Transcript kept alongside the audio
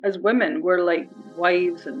As women, we're like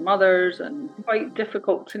wives and mothers, and quite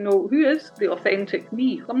difficult to know who is the authentic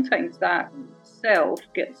me. Sometimes that self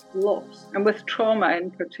gets lost, and with trauma in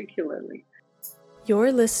particularly.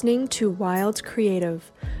 You're listening to Wild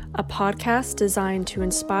Creative, a podcast designed to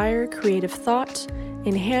inspire creative thought,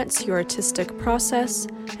 enhance your artistic process,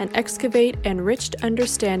 and excavate enriched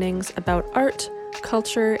understandings about art,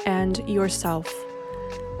 culture, and yourself.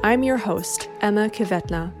 I'm your host, Emma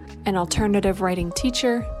Kvetna, an alternative writing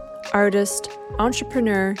teacher, artist,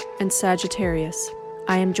 entrepreneur, and Sagittarius.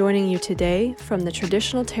 I am joining you today from the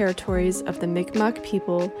traditional territories of the Mi'kmaq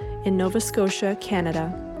people in Nova Scotia,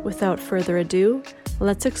 Canada. Without further ado,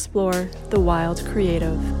 let's explore the Wild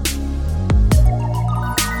Creative.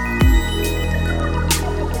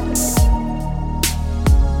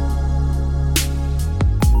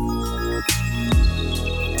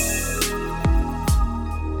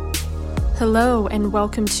 Hello and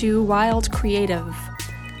welcome to Wild Creative.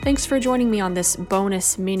 Thanks for joining me on this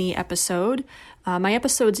bonus mini episode. My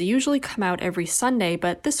episodes usually come out every Sunday,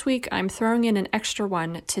 but this week I'm throwing in an extra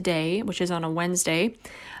one today, which is on a Wednesday.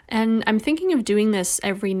 And I'm thinking of doing this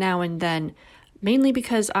every now and then, mainly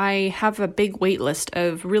because I have a big wait list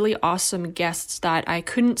of really awesome guests that I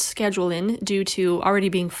couldn't schedule in due to already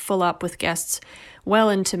being full up with guests well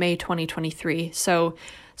into May 2023. So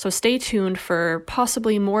stay tuned for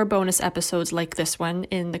possibly more bonus episodes like this one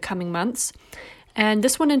in the coming months. And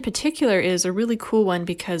this one in particular is a really cool one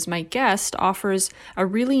because my guest offers a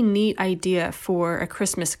really neat idea for a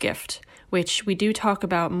Christmas gift, which we do talk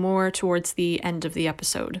about more towards the end of the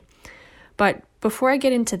episode. But before I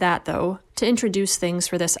get into that though, to introduce things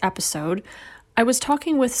for this episode, I was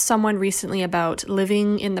talking with someone recently about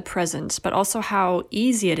living in the present, but also how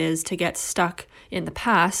easy it is to get stuck in the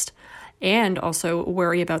past and also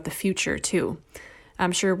worry about the future too.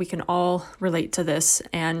 I'm sure we can all relate to this,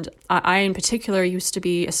 and I in particular used to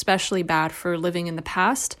be especially bad for living in the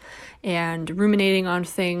past and ruminating on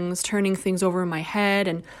things, turning things over in my head,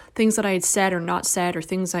 and things that I had said or not said, or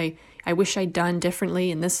things I wish I'd done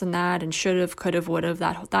differently, and this and that, and should have, could have, would have,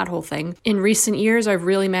 that whole thing. In recent years, I've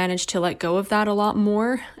really managed to let go of that a lot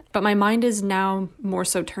more, but my mind is now more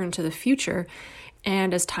so turned to the future.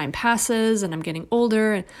 And as time passes and I'm getting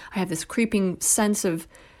older, I have this creeping sense of,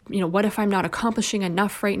 what if I'm not accomplishing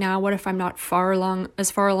enough right now? What if I'm not far along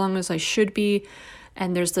as I should be?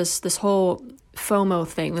 And there's this whole FOMO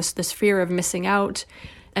thing, this fear of missing out.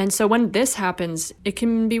 And so when this happens, it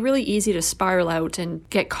can be really easy to spiral out and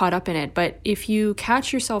get caught up in it. But if you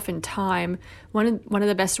catch yourself in time, one of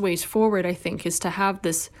the best ways forward, I think, is to have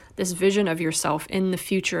this vision of yourself in the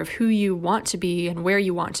future of who you want to be and where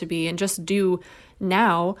you want to be, and just do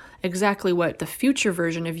now exactly what the future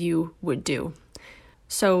version of you would do.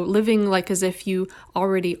 So living like as if you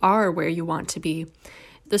already are where you want to be.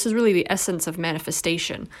 This is really the essence of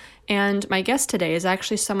manifestation. And my guest today is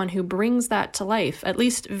actually someone who brings that to life, at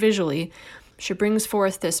least visually. She brings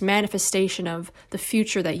forth this manifestation of the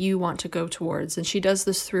future that you want to go towards. And she does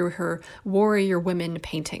this through her warrior women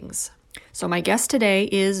paintings. So my guest today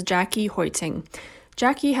is Jacqui Hoitingh.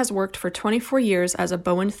 Jacqui has worked for 24 years as a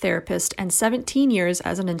Bowen therapist and 17 years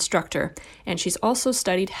as an instructor. And she's also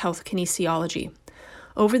studied health kinesiology.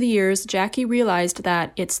 Over the years, Jacqui realized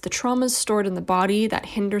that it's the traumas stored in the body that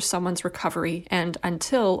hinder someone's recovery, and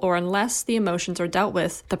until or unless the emotions are dealt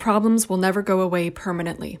with, the problems will never go away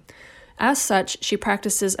permanently. As such, she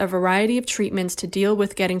practices a variety of treatments to deal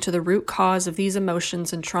with getting to the root cause of these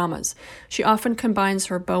emotions and traumas. She often combines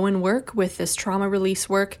her Bowen work with this trauma release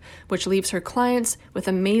work, which leaves her clients with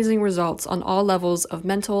amazing results on all levels of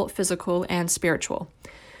mental, physical, and spiritual.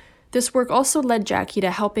 This work also led Jacqui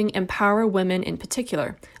to helping empower women in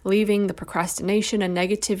particular, leaving the procrastination and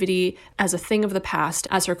negativity as a thing of the past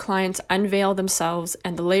as her clients unveil themselves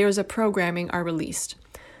and the layers of programming are released.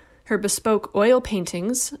 Her bespoke oil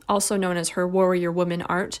paintings, also known as her warrior woman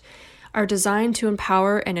art, are designed to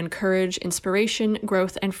empower and encourage inspiration,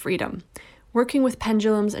 growth, and freedom. Working with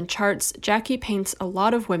pendulums and charts, Jacqui paints a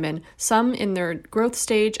lot of women, some in their growth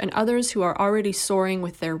stage and others who are already soaring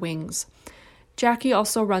with their wings. Jacqui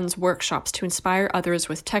also runs workshops to inspire others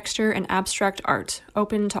with texture and abstract art,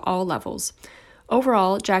 open to all levels.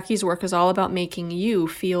 Overall, Jacqui's work is all about making you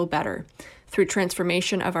feel better through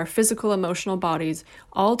transformation of our physical, emotional bodies,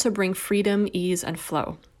 all to bring freedom, ease, and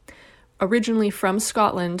flow. Originally from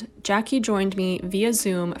Scotland, Jacqui joined me via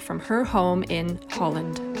Zoom from her home in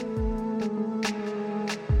Holland.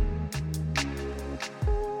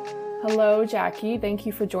 Hello, Jacqui. Thank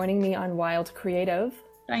you for joining me on Wild Creative.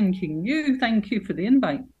 Thank you. Thank you for the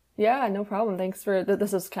invite. Yeah, no problem. Thanks for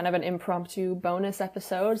this is kind of an impromptu bonus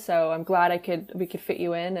episode, so I'm glad we could fit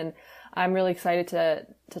you in. And I'm really excited to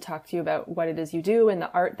talk to you about what it is you do and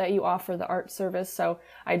the art that you offer, the art service. So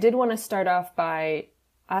I did want to start off by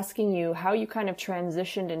asking you how you kind of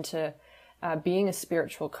transitioned into being a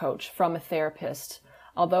spiritual coach from a therapist.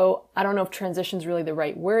 Although I don't know if transition is really the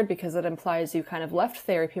right word because it implies you kind of left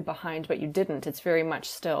therapy behind, but you didn't. It's very much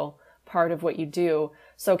still part of what you do.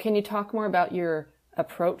 So can you talk more about your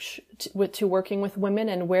approach to working with women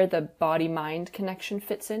and where the body-mind connection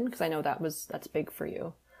fits in? Because I know that's big for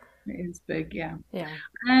you. It is big, yeah. Yeah.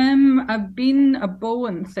 I've been a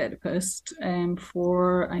Bowen therapist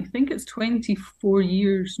for, I think it's 24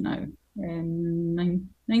 years now.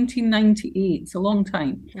 1998, it's a long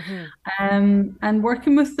time. And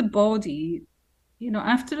working with the body,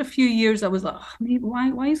 after a few years, I was like, oh, maybe,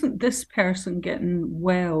 why isn't this person getting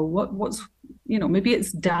well? What's maybe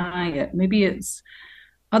it's diet, maybe it's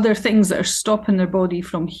other things that are stopping their body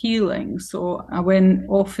from healing. So I went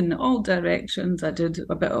off in all directions. I did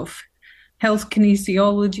a bit of health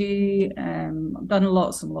kinesiology, done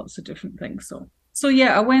lots and lots of different things. So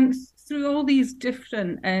yeah, I went through all these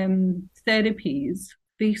different therapies,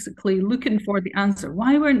 basically looking for the answer.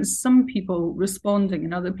 Why weren't some people responding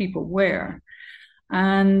and other people were?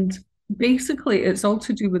 And basically, it's all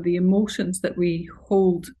to do with the emotions that we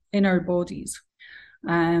hold in our bodies.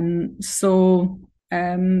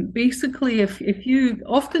 Basically, if you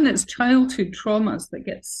often it's childhood traumas that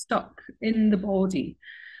get stuck in the body.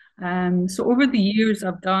 So over the years,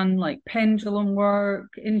 I've done like pendulum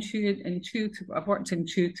work, intuitive. I've worked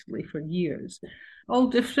intuitively for years, all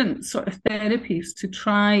different sort of therapies to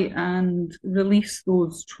try and release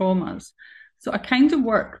those traumas. So I kind of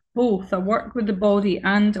work both. I work with the body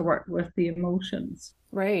and I work with the emotions.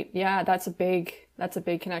 Right. Yeah, that's a big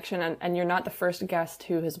connection. And you're not the first guest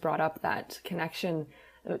who has brought up that connection.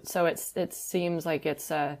 So it seems like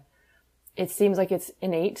it's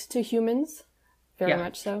innate to humans. Very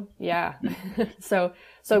much so. Yeah. So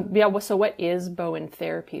what is Bowen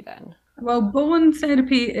therapy then? Well, Bowen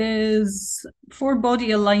therapy is for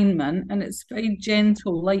body alignment, and it's very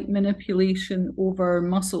gentle, light manipulation over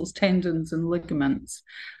muscles, tendons, and ligaments.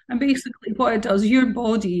 And basically what it does, your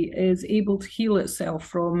body is able to heal itself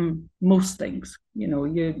from most things.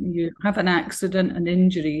 You have an accident, an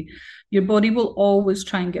injury, your body will always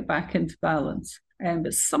try and get back into balance.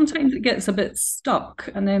 But sometimes it gets a bit stuck,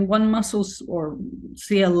 and then one muscle, or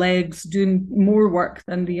say a leg's doing more work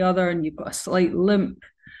than the other, and you've got a slight limp.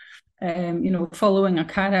 Following a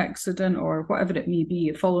car accident or whatever it may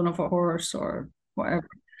be, falling off a horse or whatever.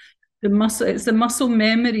 It's the muscle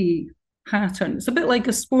memory pattern. It's a bit like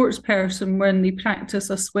a sports person when they practice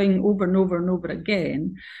a swing over and over and over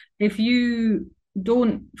again. If you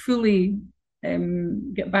don't fully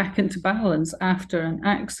get back into balance after an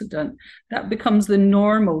accident, that becomes the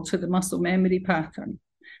normal to the muscle memory pattern.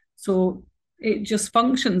 So it just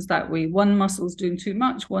functions that way. One muscle's doing too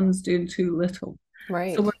much, one's doing too little.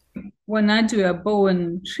 Right. So when I do a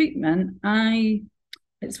Bowen treatment,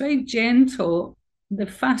 it's very gentle. The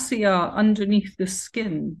fascia underneath the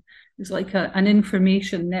skin is like an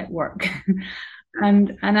information network.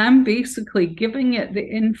 and I'm basically giving it the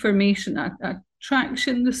information. I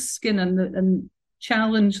traction the skin and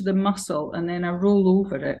challenge the muscle, and then I roll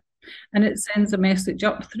over it. And it sends a message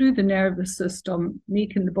up through the nervous system,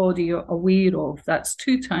 making the body aware of that's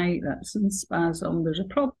too tight, that's in spasm, there's a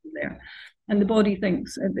problem there. And the body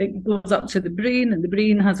thinks, it goes up to the brain, and the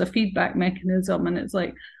brain has a feedback mechanism, and it's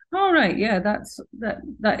like, all right, yeah,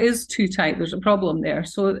 that is too tight, there's a problem there.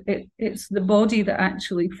 So it's the body that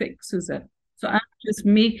actually fixes it. So I'm just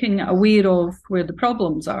making it aware of where the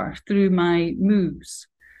problems are through my moves.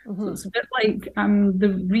 Mm-hmm. So it's a bit like I'm the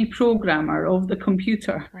reprogrammer of the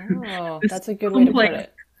computer. Oh, that's a good way to put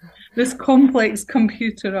it. This complex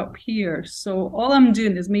computer up here. So all I'm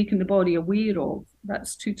doing is making the body aware of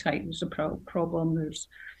that's too tight, there's a problem,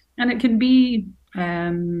 and it can be,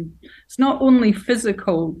 it's not only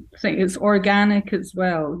physical thing, it's organic as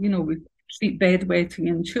well. We treat bedwetting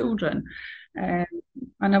in children. And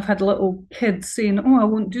I've had little kids saying, oh, I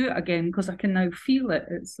won't do it again because I can now feel it.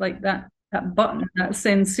 It's like that button, that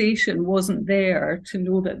sensation wasn't there to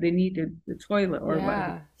know that they needed the toilet or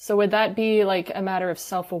whatever. So would that be like a matter of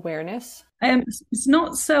self-awareness? It's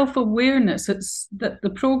not self-awareness. It's that the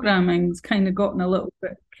programming's kind of gotten a little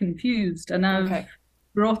bit confused, and I've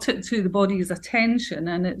brought it to the body's attention,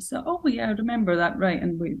 and it's, oh yeah, I remember that, right,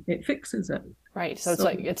 and it fixes it. Right. So it's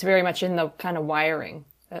like it's very much in the kind of wiring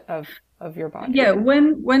of your body. Yeah,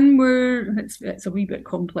 when we're, it's a wee bit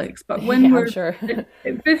complex, but when we're sure.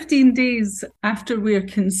 15 days after we're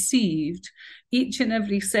conceived, each and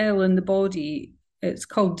every cell in the body, it's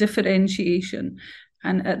called differentiation.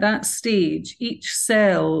 And at that stage, each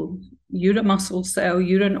cell, you're a muscle cell,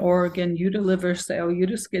 you're an organ, you're a liver cell,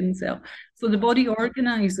 you're a skin cell. So the body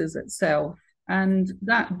organizes itself. And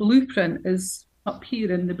that blueprint is up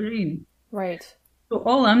here in the brain. Right. So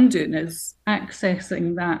all I'm doing is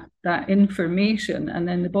accessing that information, and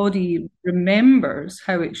then the body remembers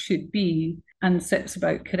how it should be and sets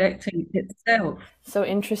about correcting itself. So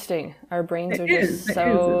interesting. Our brains It are is, just it is.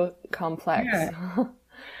 so complex. Yeah.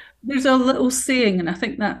 There's a little saying, and I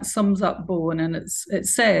think that sums up Bowen, and it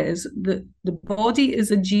says that the body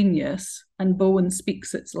is a genius and Bowen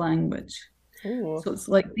speaks its language. Ooh. So it's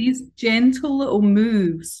like these gentle little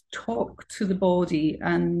moves talk to the body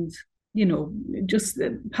and, just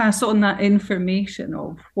pass on that information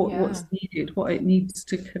of what's Yeah. needed, what it needs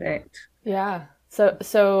to correct. Yeah.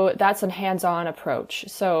 So that's a hands-on approach.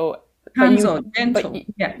 So Hands on, gentle.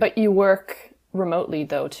 Yeah, but you work remotely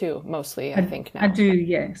though too, mostly, I think I now. do,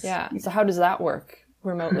 yes. Yeah. So how does that work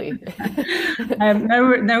remotely?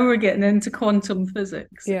 Now we're getting into quantum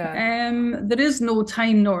physics. Yeah. There is no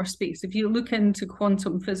time nor space. If you look into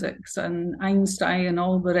quantum physics and Einstein and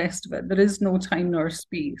all the rest of it, there is no time nor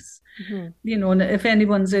space. Hmm. And if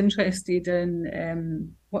anyone's interested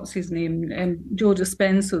in what's his name, Joe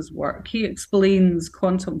Dispenza's work, he explains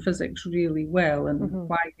quantum physics really well and Hmm.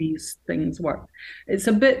 why these things work. It's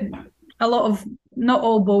a lot of, not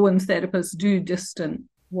all Bowen therapists do distant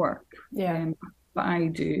work. Yeah. But I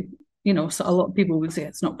do. So a lot of people would say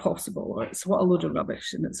it's not possible, or it's what a load of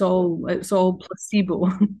rubbish, and it's all placebo.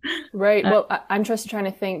 Right. uh, Well, I'm just trying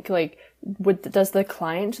to think like does the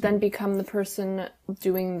client then become the person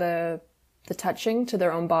doing the touching to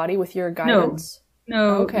their own body with your no, guidance?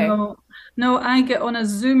 no, Okay. no, no. I get on a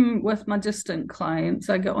Zoom with my distant clients.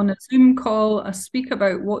 I get on a Zoom call. I speak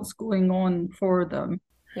about what's going on for them.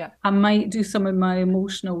 Yeah. I might do some of my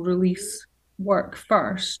emotional release work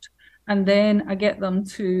first, and then I get them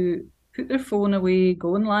to put their phone away,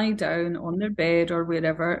 go and lie down on their bed or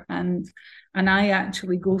wherever, and I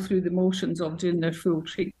actually go through the motions of doing their full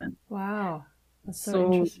treatment. Wow. That's so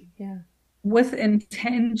So interesting. Yeah. with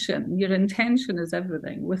intention, your intention is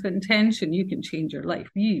everything. With intention, you can change your life.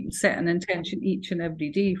 You set an intention each and every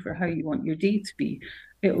day for how you want your day to be.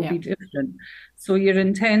 It will Yeah. be different. So your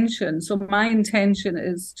intention, so my intention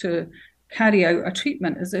is to carry out a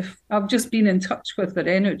treatment as if I've just been in touch with their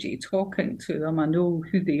energy, talking to them. I know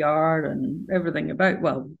who they are and everything about,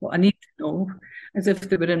 well, what I need to know, as if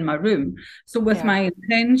they were in my room. So with Yeah. my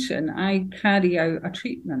intention, I carry out a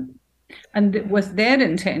treatment. And with their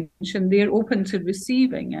intention, they're open to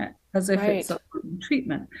receiving it as if it's Right. a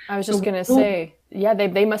treatment. I was just So, gonna say, yeah,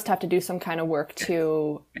 they must have to do some kind of work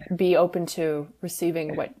to be open to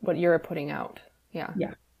receiving what you're putting out. Yeah.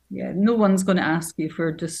 yeah, yeah, no one's going to ask you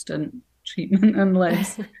for distant treatment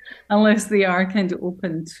unless they are kind of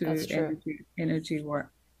open to That's true. energy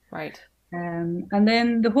work. Right. And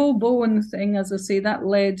then the whole Bowen thing, as I say, that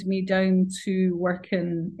led me down to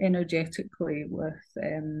working energetically with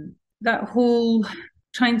that whole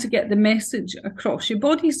trying to get the message across. Your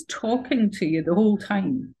body's talking to you the whole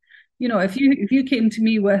time. If you came to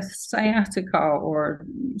me with sciatica or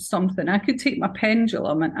something, I could take my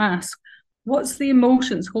pendulum and ask, what's the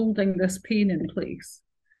emotions holding this pain in place?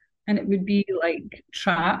 And it would be like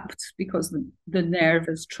trapped because the nerve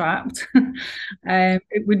is trapped.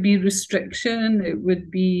 It would be restriction. It would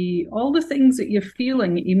be all the things that you're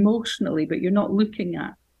feeling emotionally, but you're not looking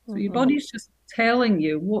at. So your Hmm. body's just telling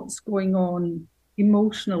you what's going on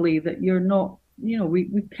emotionally that you're not, we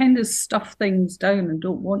kind of stuff things down and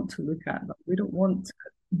don't want to look at them. We don't want to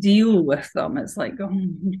deal with them. It's like, oh,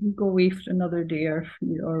 you go away for another day or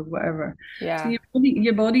whatever. So Yeah.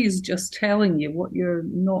 your body is just telling you what you're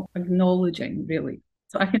not acknowledging, really.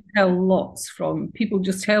 So I can tell lots from people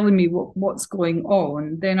just telling me what's going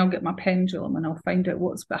on. Then I'll get my pendulum and I'll find out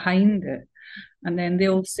what's behind it. And then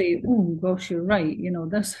they'll say, oh, gosh, you're right.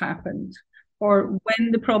 This happened. Or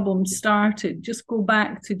when the problem started, just go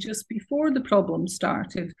back to just before the problem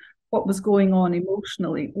started. What was going on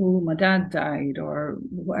emotionally? Oh, my dad died, or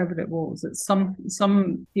whatever it was. It's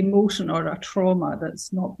some emotion or a trauma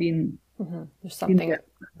that's not There's been something there.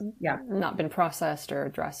 Yeah, not been processed or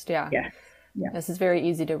addressed. Yeah. yeah, yeah. This is very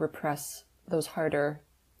easy to repress those harder,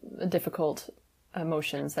 difficult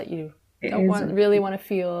emotions that you It don't is. really want to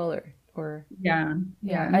feel or Yeah,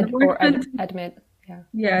 yeah, yeah. And the work I do, admit. Yeah.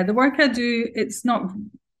 yeah, the work I do, it's not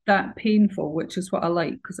that painful, which is what I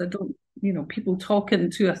like because I don't, people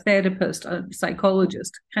talking to a therapist, a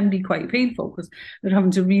psychologist can be quite painful because they're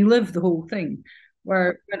having to relive the whole thing.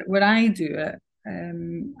 Where when I do it,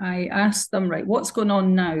 I ask them, right, what's going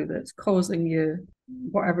on now that's causing you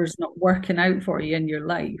whatever's not working out for you in your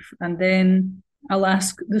life, and then I'll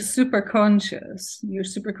ask the superconscious. Your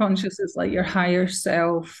superconscious is like your higher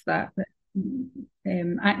self, that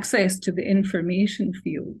access to the information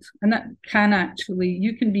field. And that can actually,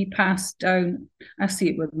 you can be passed down. I see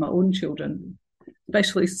it with my own children,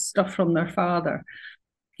 especially stuff from their father.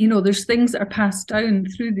 There's things that are passed down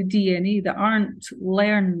through the DNA that aren't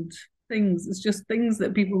learned things. It's just things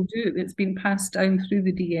that people do. It's been passed down through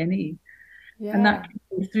the DNA. And that Yeah. can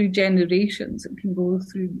go through generations. It can go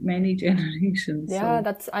through many generations. Yeah, So,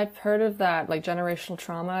 that's I've heard of that, like generational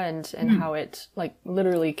trauma and mm, how it like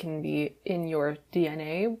literally can be in your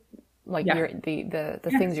DNA, like yeah, the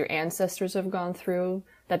things yes, your ancestors have gone through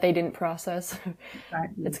that they didn't process.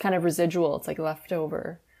 exactly. It's kind of residual. It's like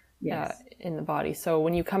leftover Yes. in the body. So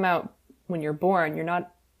when you come out when you're born, you're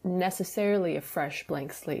not necessarily a fresh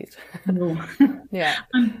blank slate. No, Yeah.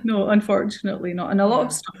 no, unfortunately not. And a lot of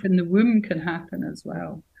Yeah. stuff in the womb can happen as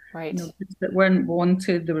well. Right. Kids that weren't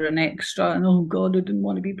wanted, they were an extra, and oh God, I didn't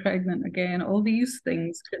want to be pregnant again. All these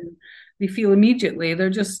things they feel immediately. They're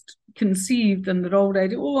just conceived and they're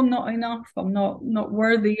already, oh, I'm not enough. I'm not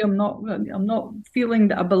worthy. I'm not feeling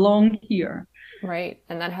that I belong here. Right.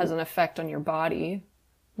 And that has an effect on your body,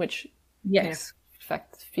 which can Yes.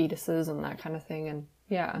 affect fetuses and that kind of thing. And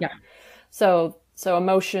yeah. Yeah. So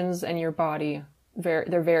emotions and your body,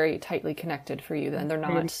 they're very tightly connected for you. Then they're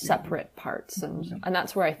Very not good. separate parts, and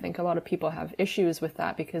that's where I think a lot of people have issues with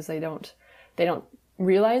that because they don't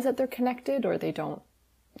realize that they're connected, or they don't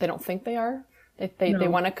think they are. They No.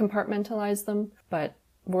 want to compartmentalize them, but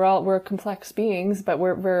we're complex beings, but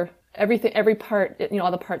we're everything, every part,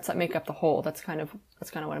 all the parts that make up the whole. That's kind of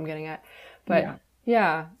what I'm getting at. But Yeah.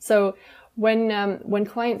 yeah, so when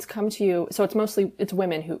clients come to you, so it's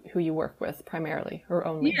women who you work with primarily or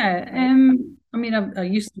only, Yeah, right? I mean, I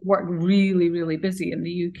used to work really, really busy in the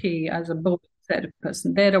UK as a Bowen therapist,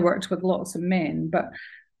 and then I worked with lots of men. But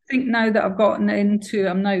I think now that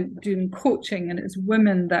I'm now doing coaching, and it's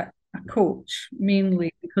women that I coach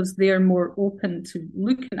mainly because they're more open to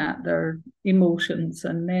looking at their emotions,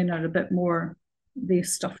 and men are a bit more, they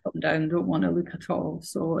stuff them down, don't want to look at all.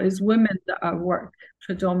 So it's women that I work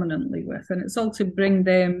predominantly with, and it's all to bring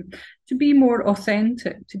them to be more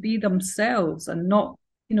authentic, to be themselves, and not,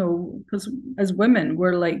 because as women,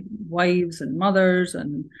 we're like wives and mothers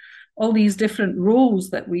and all these different roles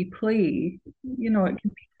that we play. It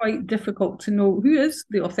can be quite difficult to know who is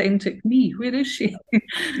the authentic me, where is she?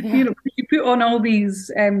 Yeah, You put on all these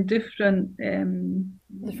different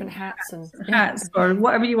different hats and yeah. hats or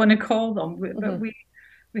whatever you want to call them, but Hmm.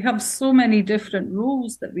 we have so many different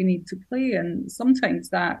roles that we need to play, and sometimes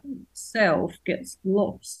that self gets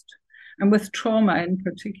lost. And with trauma in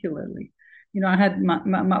particularly, I had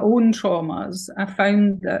my own traumas. I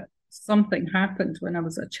found that something happened when I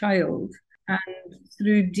was a child, and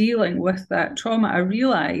through dealing with that trauma, I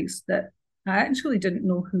realized that I actually didn't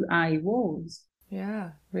know who I was. Yeah,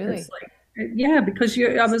 It's really. like, yeah, because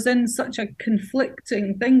I was in such a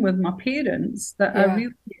conflicting thing with my parents that Yeah.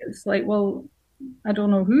 it's like, well, I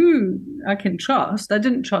don't know who I can trust. I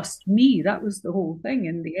didn't trust me. That was the whole thing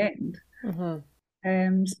in the end.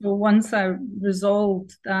 Hmm. So once I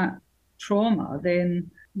resolved that trauma,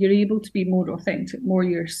 then you're able to be more authentic, more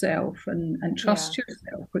yourself, and Yeah. trust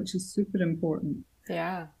yourself, which is super important.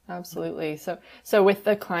 Yeah, absolutely. So with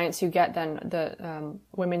the clients you get, then the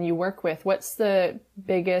women you work with, what's the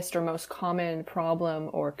biggest or most common problem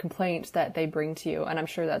or complaint that they bring to you? And I'm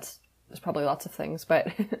sure there's probably lots of things, but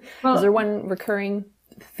is there Well, one recurring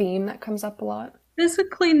theme that comes up a lot?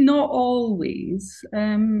 physically, not always.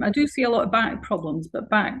 I do see a lot of back problems, but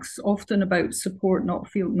back's often about support,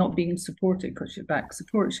 not being supported, because your back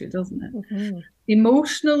supports you, doesn't it? Hmm.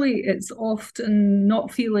 Emotionally, it's often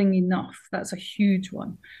not feeling enough. That's a huge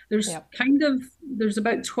one. Yep. There's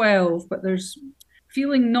about 12, but there's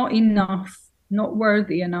feeling not enough, not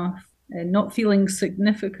worthy enough, and not feeling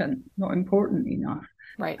significant, not important enough,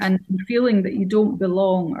 Right. and feeling that you don't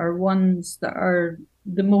belong are ones that are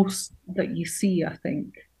the most that you see, I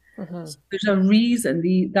think. Hmm. So there's a reason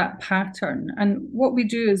that pattern. And what we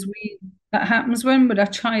do is that happens when we're a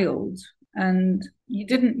child, and you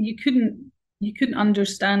couldn't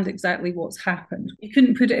understand exactly what's happened. You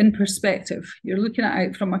couldn't put it in perspective. You're looking at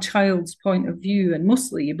it from a child's point of view, and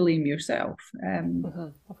mostly you blame yourself. Hmm.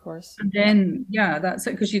 Of course. And Yeah. then, yeah, that's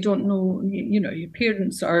it, because you don't know, your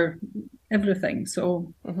parents are everything.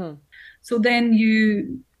 Hmm. So then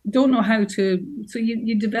you don't know how to, so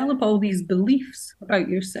you develop all these beliefs about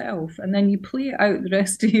yourself, and then you play it out the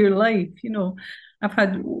rest of your life. I've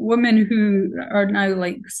had women who are now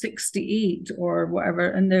like 68 or whatever,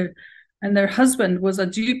 and and their husband was a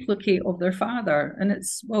duplicate of their father. And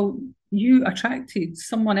it's, well, you attracted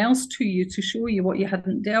someone else to you to show you what you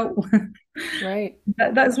hadn't dealt with. Right.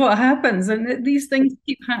 That's what happens, and these things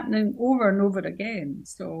keep happening over and over again.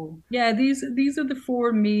 So yeah, these are the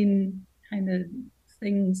four main kind of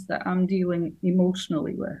things that I'm dealing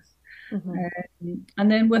emotionally with. Mm-hmm.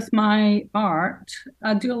 And then with my art,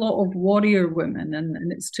 I do a lot of warrior women,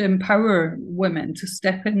 and it's to empower women to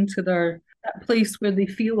step into that place where they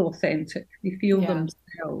feel authentic, they feel Yeah.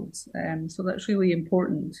 themselves. So that's really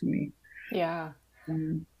important to me. Yeah.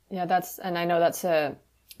 Um, Yeah, and I know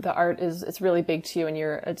the art is, it's really big to you, and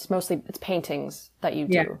it's paintings that you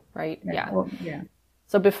yeah, do, right? yeah, Yeah. oh, yeah.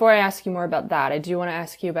 So before I ask you more about that, I do want to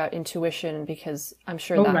ask you about intuition, because I'm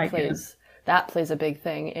sure Oh, right, yeah. that plays a big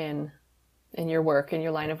thing in your work, in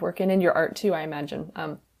your line of work, and in your art too, I imagine.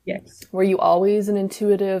 Yes. Were you always an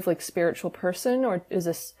intuitive, like spiritual person, or is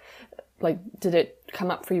this like, did it come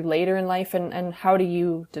up for you later in life, and how do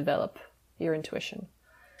you develop your intuition?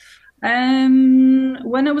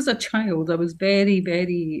 When I was a child, I was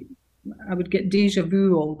I would get deja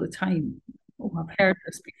vu all the time. Oh, I've heard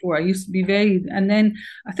this before. I used to be and then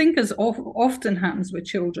I think as often happens with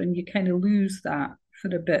children, you kind of lose that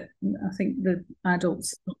for a bit. I think the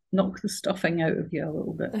adults knock the stuffing out of you a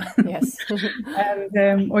little bit, Yes.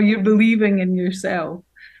 or you're believing in yourself.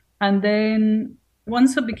 And then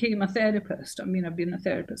once I became a therapist, I mean, I've been a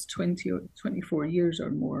therapist 20 or 24 years or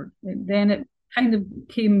more, and then it kind of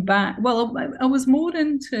came back. Well, I was more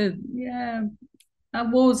into, yeah, I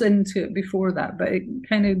was into it before that, but it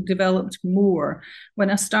kind of developed more when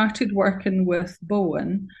I started working with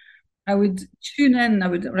Bowen. I would tune in, I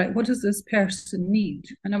would, right, what does this person need?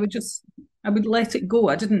 And I would let it go.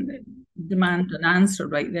 I didn't demand an answer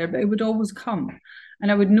right there, but it would always come.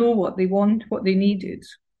 And I would know what they want, what they needed.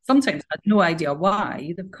 Sometimes I had no idea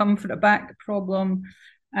why. They've come for a back problem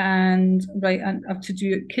and right, and I have to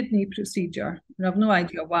do a kidney procedure. And I have no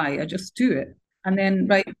idea why. I just do it. And then,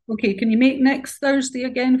 right, okay, can you make next Thursday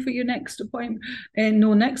again for your next appointment?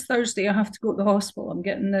 No, next Thursday I have to go to the hospital. I'm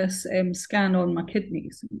getting this scan on my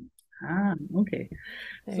kidneys. Ah, okay.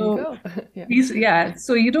 There you So go. Yeah. yeah,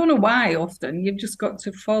 so you don't know why often, you've just got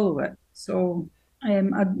to follow it. So I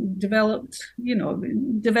developed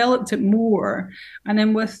it more. And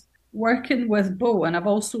then with working with Bowen, I've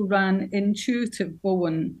also ran intuitive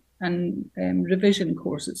Bowen and revision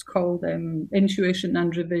course. It's called Intuition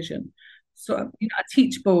and Revision. So I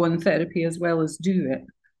teach Bowen therapy as well as do it.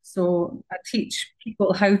 So I teach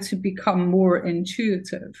people how to become more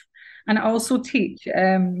intuitive. And I also teach,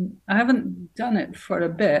 I haven't done it for a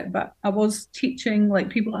bit, but I was teaching like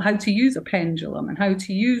people how to use a pendulum and how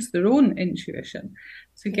to use their own intuition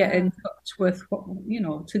to get Yeah. in touch with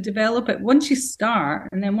what, to develop it. Once you start,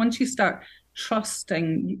 and then once you start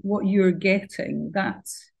trusting what you're getting,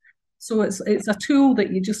 it's a tool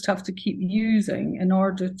that you just have to keep using in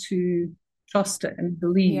order to trust it and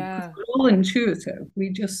believe. Because Yeah. we're all intuitive. We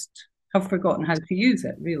just have forgotten how to use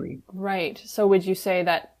it, really. Right. So would you say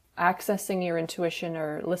that accessing your intuition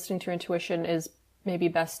or listening to your intuition is maybe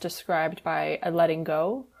best described by a letting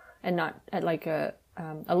go, and not at like a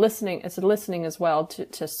listening? It's a listening as well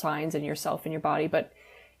to signs in yourself and your body, but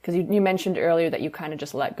because you mentioned earlier that you kind of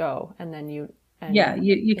just let go, and then Yeah,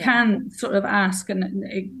 you yeah. can sort of ask and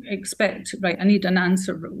expect, right, I need an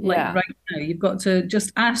answer like Yeah. right now. You've got to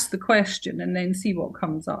just ask the question and then see what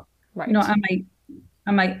comes up. Right.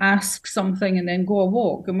 I might ask something and then go a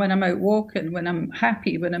walk. And when I'm out walking, when I'm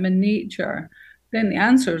happy, when I'm in nature, then the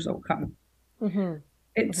answers will come. Mm-hmm.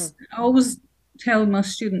 Mm-hmm. I always tell my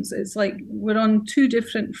students, it's like we're on two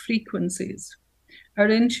different frequencies. Our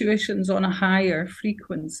intuition's on a higher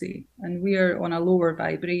frequency and we're on a lower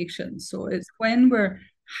vibration. So it's when we're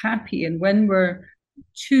happy and when we're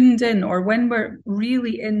tuned in, or when we're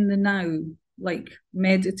really in the now, like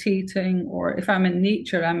meditating, or if I'm in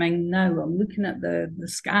nature, I'm in now, I'm looking at the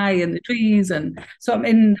sky and the trees. And so I'm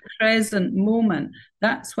in the present moment.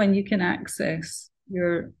 That's when you can access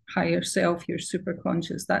your higher self, your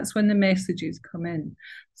superconscious. That's when the messages come in.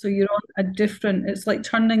 So you're on it's like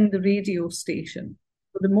turning the radio station.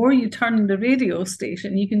 So the more you turn the radio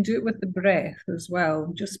station, you can do it with the breath as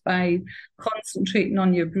well, just by concentrating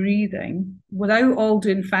on your breathing without all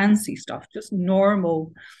doing fancy stuff, just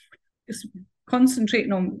normal, just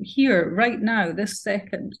concentrating on here, right now, this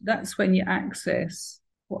second. That's when you access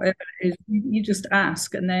whatever it is. You just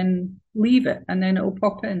ask and then leave it, and then it'll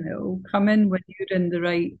pop in. It'll come in when you're in the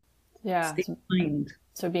right Yeah. state of mind.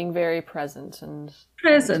 So being very present and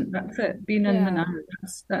Present, that's it. Being in the yeah. now.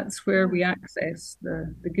 That's where we access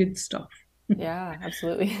the good stuff. Yeah,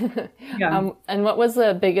 absolutely. Yeah. And what was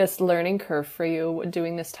the biggest learning curve for you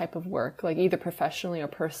doing this type of work, like either professionally or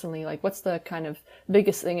personally? Like, what's the kind of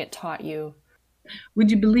biggest thing it taught you?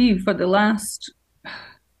 Would you believe for the last,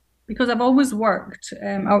 because I've always worked,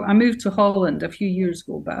 I moved to Holland a few years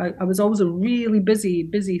ago, but I was always a really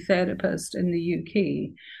busy therapist in the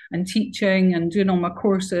UK and teaching and doing all my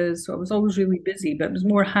courses. So I was always really busy, but it was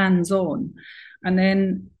more hands on. And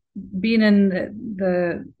then being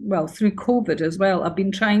in well, through COVID as well, I've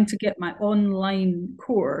been trying to get my online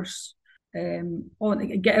course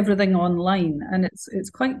on get everything online, and it's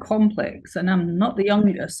quite complex, and I'm not the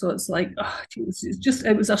youngest, so it's like, oh, geez, it's just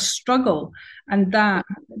it was a struggle, and that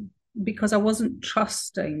because I wasn't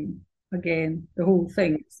trusting again the whole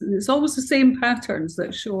thing. It's always the same patterns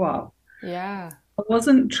that show up. Yeah, I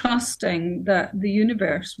wasn't trusting that the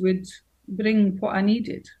universe would bring what I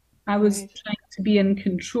needed. I was right. trying to be in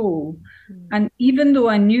control. Mm. And even though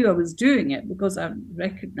I knew I was doing it because I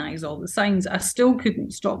recognized all the signs, I still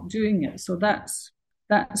couldn't stop doing it. So that's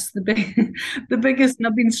the big the biggest, and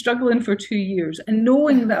I've been struggling for 2 years. And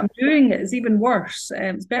knowing that I'm doing it is even worse.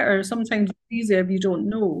 It's better sometimes it's easier if you don't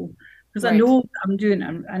know, because I Right. know that I'm doing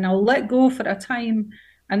it, and I'll let go for a time,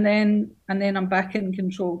 and then I'm back in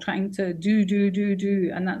control, trying to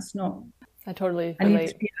do, and that's not. I totally I need to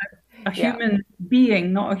relate. be a Yeah. human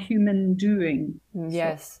being, not a human doing. So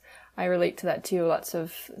Yes. I relate to that too. Lots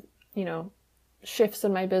of, you know, shifts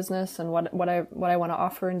in my business and what I want to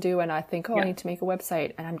offer and do, and I think, oh, I yeah, need to make a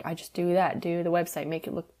website, and I just do that, do the website, make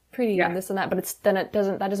it look pretty and yeah, this and that, but it's then it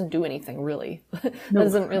doesn't that doesn't do anything really. That no,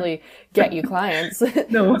 doesn't really get you clients.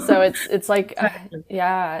 no, So it's like exactly.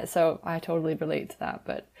 yeah, so I totally relate to that,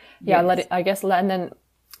 but yeah, Yes. and then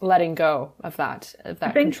letting go of I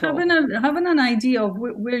that think control. having an idea of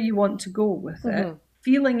where you want to go with it, Hmm.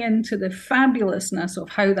 feeling into the fabulousness of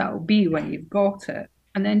how that will be when you've got it,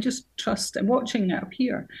 and then just trust and watching it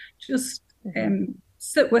appear. Just Hmm.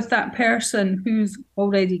 sit with that person who's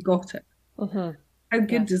already got it. Hmm. How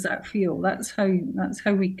good Yes. does that feel? That's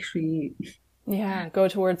how we create. Yeah, go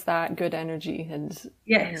towards that good energy and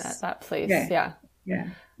Yes. that place. Yeah. Yeah. Yeah.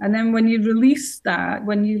 And then when you release that,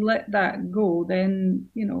 when you let that go, then,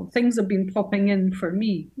 things have been popping in for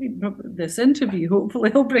me. This interview, hopefully,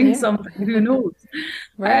 will bring Yeah. something, who knows?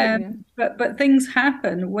 Right. Um, Yeah. but things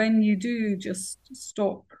happen when you do just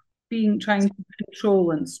stop trying to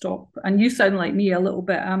control and stop. And you sound like me a little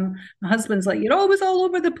bit. My husband's like, you're always all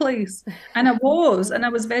over the place. And I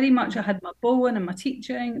was very much, I had my Bowen and my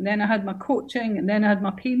teaching, and then I had my coaching, and then I had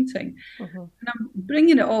my painting. Hmm. And I'm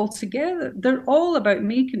bringing it all together. They're all about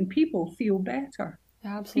making people feel better.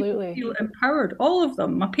 People Absolutely. feel empowered. All of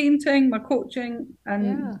them. My painting, my coaching, and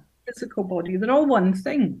Yeah. physical body. They're all one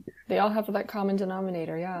thing. They all have that common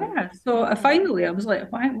denominator. Yeah. Yeah. So Yeah. finally, I was like,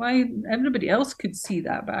 why everybody else could see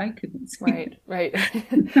that, but I couldn't see Right. Right.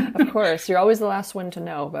 Of course. You're always the last one to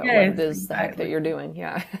know it. about what it Yes, is the heck that exactly. you're doing.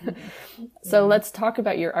 Yeah. So Yeah. let's talk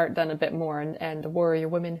about your art then a bit more and the warrior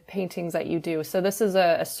women paintings that you do. So this is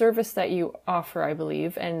a service that you offer, I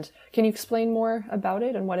believe. And can you explain more about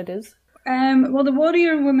it and what it is? Well, the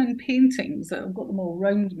warrior women paintings, I've got them all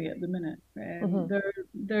around me at the minute. Hmm.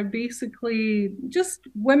 They're basically just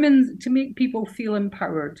women to make people feel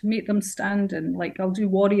empowered, to make them stand in. Like I'll do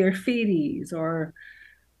warrior fairies or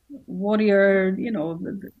warrior,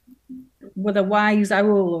 with a wise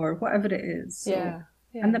owl or whatever it is. So, Yeah.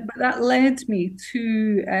 Yeah. but that led me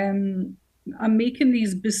to I'm making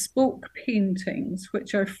these bespoke paintings,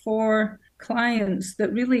 which are for clients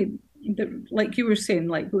that really, that, like you were saying,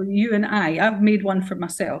 like you and I've made one for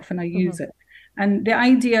myself and I Hmm. use it. And the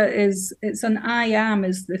idea is it's an I am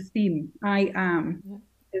is the theme. I am Yeah.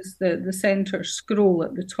 is the center scroll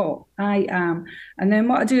at the top. I am. And then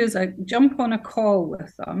what I do is I jump on a call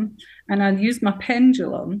with them and I use my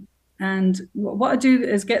pendulum. And what I do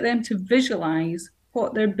is get them to visualize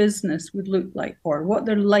what their business would look like, or what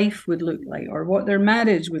their life would look like, or what their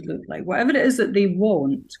marriage would look like, whatever it is that they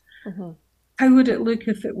want. Hmm. How would it look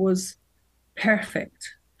if it was perfect?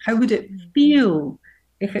 How would it feel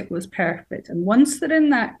if it was perfect? And once they're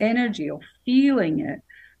in that energy of feeling it,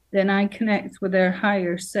 then I connect with their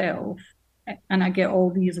higher self and I get all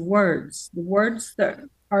these words, the words that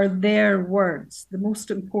are their words, the most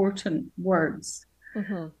important words.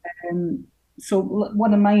 Hmm. And so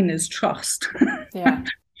one of mine is trust, Yeah.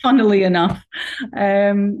 funnily enough.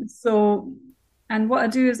 So, and what I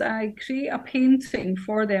do is I create a painting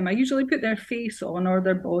for them. I usually put their face on or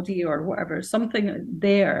their body or whatever, something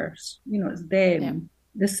theirs, it's Yeah. them,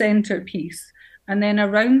 the centerpiece. And then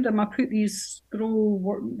around them, I put these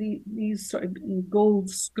these sort of gold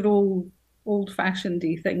scroll, old fashioned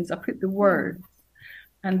things. I put the Yeah. word,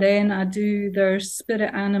 and then I do their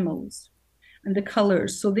spirit animals. and the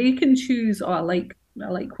colors. So they can choose, oh, I like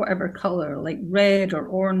whatever color, like red or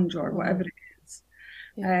orange or whatever Mm-hmm. it is.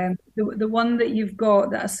 Yeah. The one that you've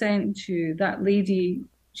got that I sent you, that lady,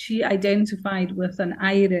 she identified with an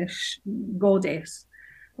Irish goddess.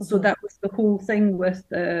 So Mm-hmm. that was the whole thing with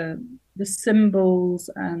the symbols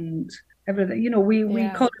and everything. You know, we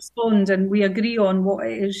Yeah. correspond and we agree on what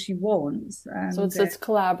it is she wants. So And it's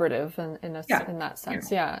collaborative yeah, in that yeah.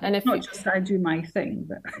 sense. Yeah. And It's if not you, just I do my thing,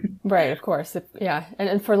 but right, of course. Yeah.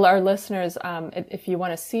 And for our listeners, if you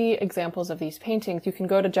want to see examples of these paintings, you can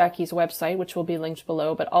go to Jacqui's website, which will be linked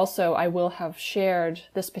below. But also, I will have shared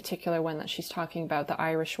this particular one that she's talking about, the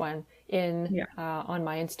Irish one, yeah. on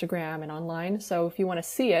my Instagram and online. So if you want to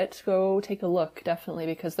see it, go take a look, definitely,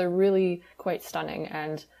 because they're really quite stunning.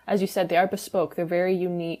 And as you said, they are bespoke. They're very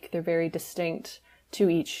unique. They're very distinct to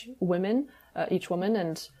each woman,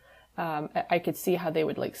 and I could see how they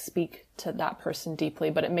would like speak to that person deeply,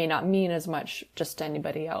 but it may not mean as much just to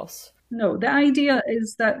anybody else. No, the idea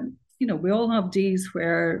is that, you know, we all have days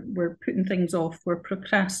where we're putting things off, we're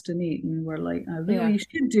procrastinating, we're like, I Yeah. really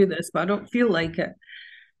should do this, but I don't feel like it.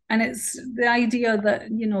 And it's the idea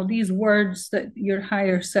that, you know, these words that your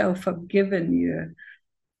higher self have given you,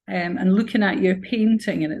 and looking at your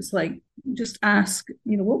painting, and it's like, just ask,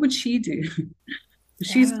 you know, what would she do?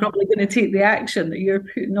 She's Yeah. probably going to take the action that you're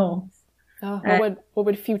putting off. Oh, Uh, what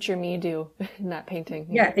would future me do in that painting?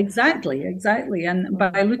 Yeah. yeah, exactly, exactly. And Mm-hmm.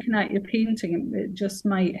 by looking at your painting, it just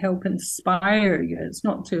might help inspire you. It's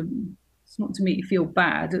not to make you feel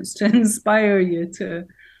bad. It's to inspire you to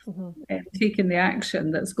Mm-hmm. taking the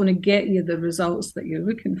action that's going to get you the results that you're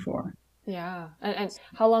looking for. Yeah. And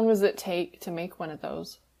how long does it take to make one of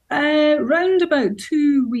those? Round about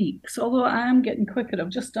 2 weeks, although I am getting quicker. I've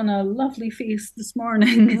just done a lovely face this Oh,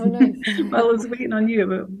 morning nice. while I was waiting on you,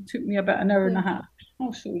 but it took me about an hour and a Yeah. half.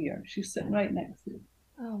 I'll show you her. She's sitting right next to you.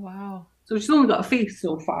 Oh, wow. So she's only got a face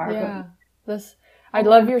so far, but Yeah. This, I oh,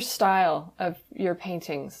 love your style of your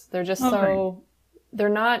paintings. They're just all right. so, they're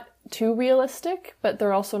not too realistic, but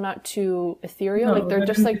they're also not too ethereal. Like No, they're they're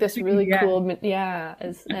just in like this between, really yeah, cool, yeah,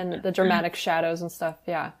 and the dramatic shadows and stuff.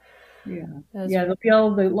 Yeah. yeah, That's, yeah. There'll be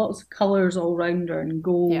all the lots of colors all round her and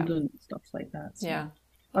yeah. gold and stuff like that. So Yeah.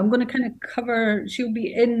 I'm going to kind of cover. She'll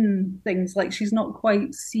be in things like she's not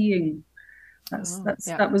quite seeing. Oh,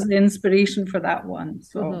 yeah. That was the inspiration for that one.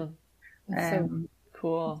 So Mm-hmm. That's so um,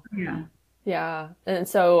 cool. yeah, Yeah. And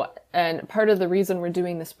so, and part of the reason we're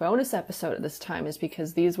doing this bonus episode at this time is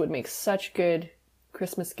because these would make such good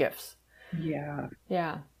Christmas gifts. yeah.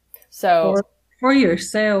 Yeah. So For for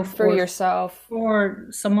yourself for or yourself, for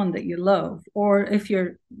someone that you love, or if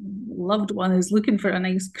your loved one is looking for a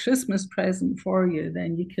nice Christmas present for you,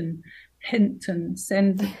 then you can hint and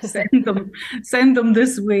send them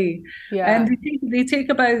this way. And yeah. they take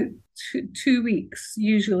about 2 weeks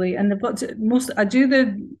usually, and they've got to most. I do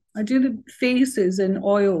the faces in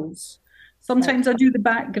oils. Right. Sometimes I do the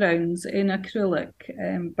backgrounds in acrylic,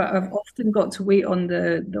 but I've often got to wait on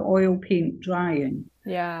the oil paint drying.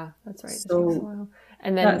 Yeah, that's right. It takes a So while.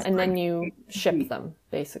 that's And like then you ship 8 weeks. them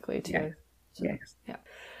basically Yes, to, so, yes. yeah.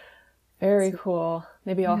 Very So, cool.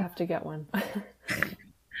 Maybe I'll yeah. have to get one.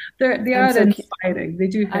 They I'm are so inspiring. They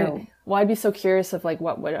do help. I'd be so curious of like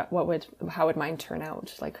how would mine turn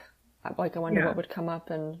out? Like I wonder Yeah. what would come up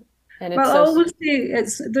and it's Well, I so, always say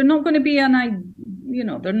they're not going to be you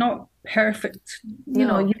know, they're not perfect. You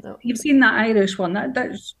know, no, no. you've seen that Irish one.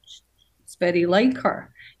 That's it's very like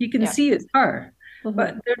her. You can Yeah. see it's her, Hmm.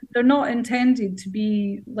 but they're not intended to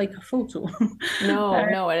be like a photo. No, Uh,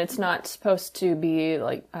 no, and it's not supposed to be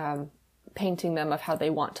like painting them of how they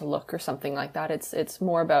want to look or something like that. It's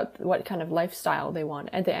more about what kind of lifestyle they want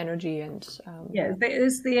and the energy and Yeah,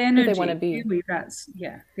 it's the who they want to energy. be. Really, that's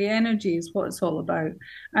yeah, the energy is what it's all about.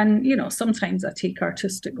 And you know, sometimes I take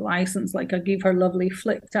artistic license, like I give her lovely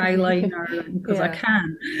flicked eyeliner because I Yeah,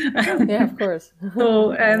 can. yeah, of course.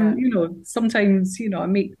 So, Why not? you know, sometimes you know I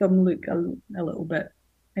make them look a little bit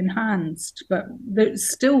enhanced, but they're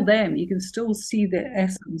still them. You can still see the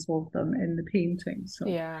essence of them in the painting. So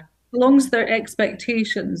Yeah. as long as their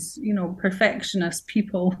expectations, you know, perfectionist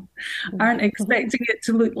people aren't expecting it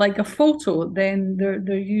to look like a photo, then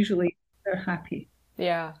they're happy.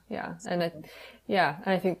 Yeah, yeah, yeah, and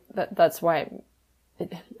I think that's why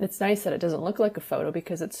it's nice that it doesn't look like a photo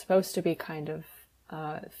because it's supposed to be kind of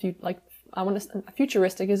like I want to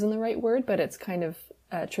futuristic isn't the right word, but it's kind of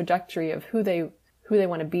a trajectory of who they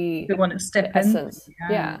want to be, They want to step the in. essence.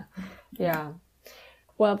 Yeah. Yeah, yeah.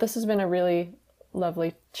 Well, this has been a really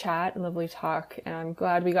lovely chat and lovely talk, and I'm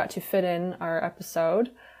glad we got to fit in our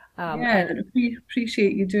episode. Yeah, And we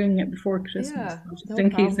appreciate you doing it before Christmas, yeah, just no in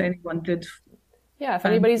case problem. anyone did Yeah, if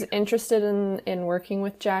anybody's interested in working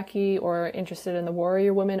with Jacqui or interested in the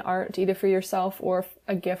Warrior Woman art, either for yourself or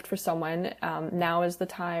a gift for someone, now is the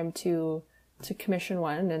time to commission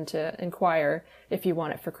one and to inquire if you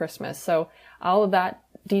want it for Christmas. So all of that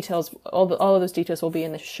details, all of those details will be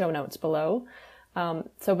in the show notes below.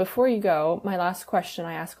 So before you go, my last question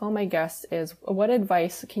I ask all my guests is, what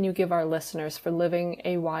advice can you give our listeners for living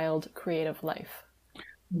a wild, creative life?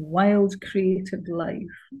 Wild, creative life.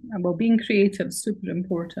 Well, being creative is super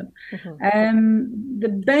important.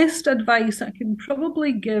 The best advice I can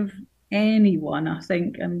probably give anyone, I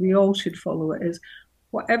think, and we all should follow it, is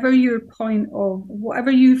whatever you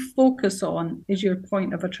focus on is your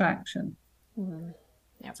point of attraction.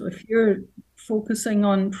 Yep. So if you're focusing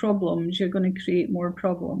on problems, you're going to create more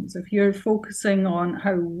problems. If you're focusing on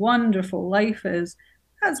how wonderful life is,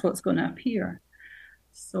 that's what's going to appear.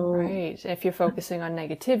 So right. If you're focusing on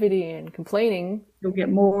negativity and complaining, you'll get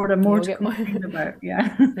more and more to complain about.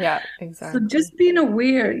 Yeah. Yeah, exactly. So just being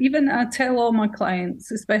aware, even I tell all my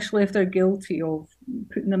clients, especially if they're guilty of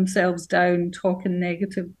putting themselves down, talking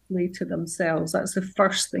negatively to themselves, that's the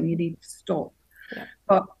first thing you need to stop. Yeah.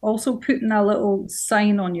 But also putting a little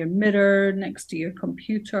sign on your mirror next to your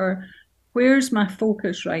computer. Where's my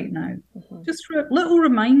focus right now? Just for little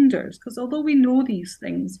reminders, because although we know these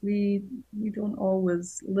things, we don't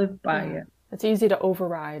always live by it. It's easy to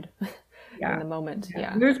override in the moment.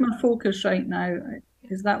 Yeah. Where's my focus right now?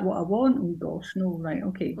 Is that what I want? Oh gosh, no, right,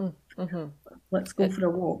 okay. Let's go for a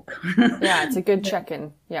walk. Yeah, it's a good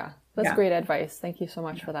check-in. Yeah. That's great advice. Thank you so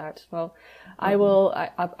much for that. Well, I will,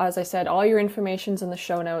 as I said, all your information's in the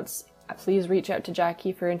show notes. Please reach out to Jacqui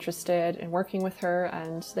if you're interested in working with her.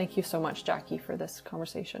 And thank you so much, Jacqui, for this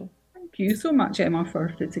conversation. Thank you so much, Emma,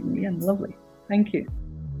 for fitting me in. Lovely. Thank you.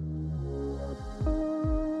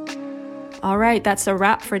 All right, that's a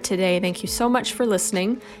wrap for today. Thank you so much for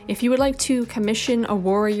listening. If you would like to commission a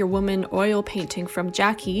Warrior Woman oil painting from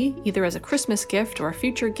Jacqui, either as a Christmas gift or a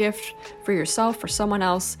future gift for yourself or someone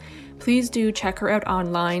else, please do check her out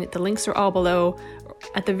online. The links are all below.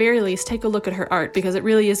 At the very least, take a look at her art because it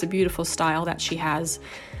really is a beautiful style that she has.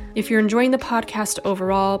 If you're enjoying the podcast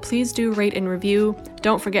overall, please do rate and review.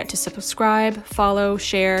 Don't forget to subscribe, follow,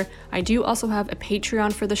 share. I do also have a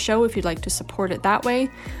Patreon for the show if you'd like to support it that way.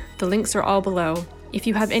 The links are all below. If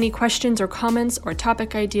you have any questions or comments or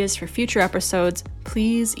topic ideas for future episodes,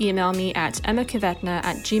 please email me at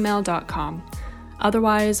emmakivetna@gmail.com.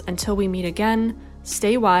 Otherwise, until we meet again,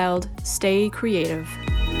 stay wild, stay creative.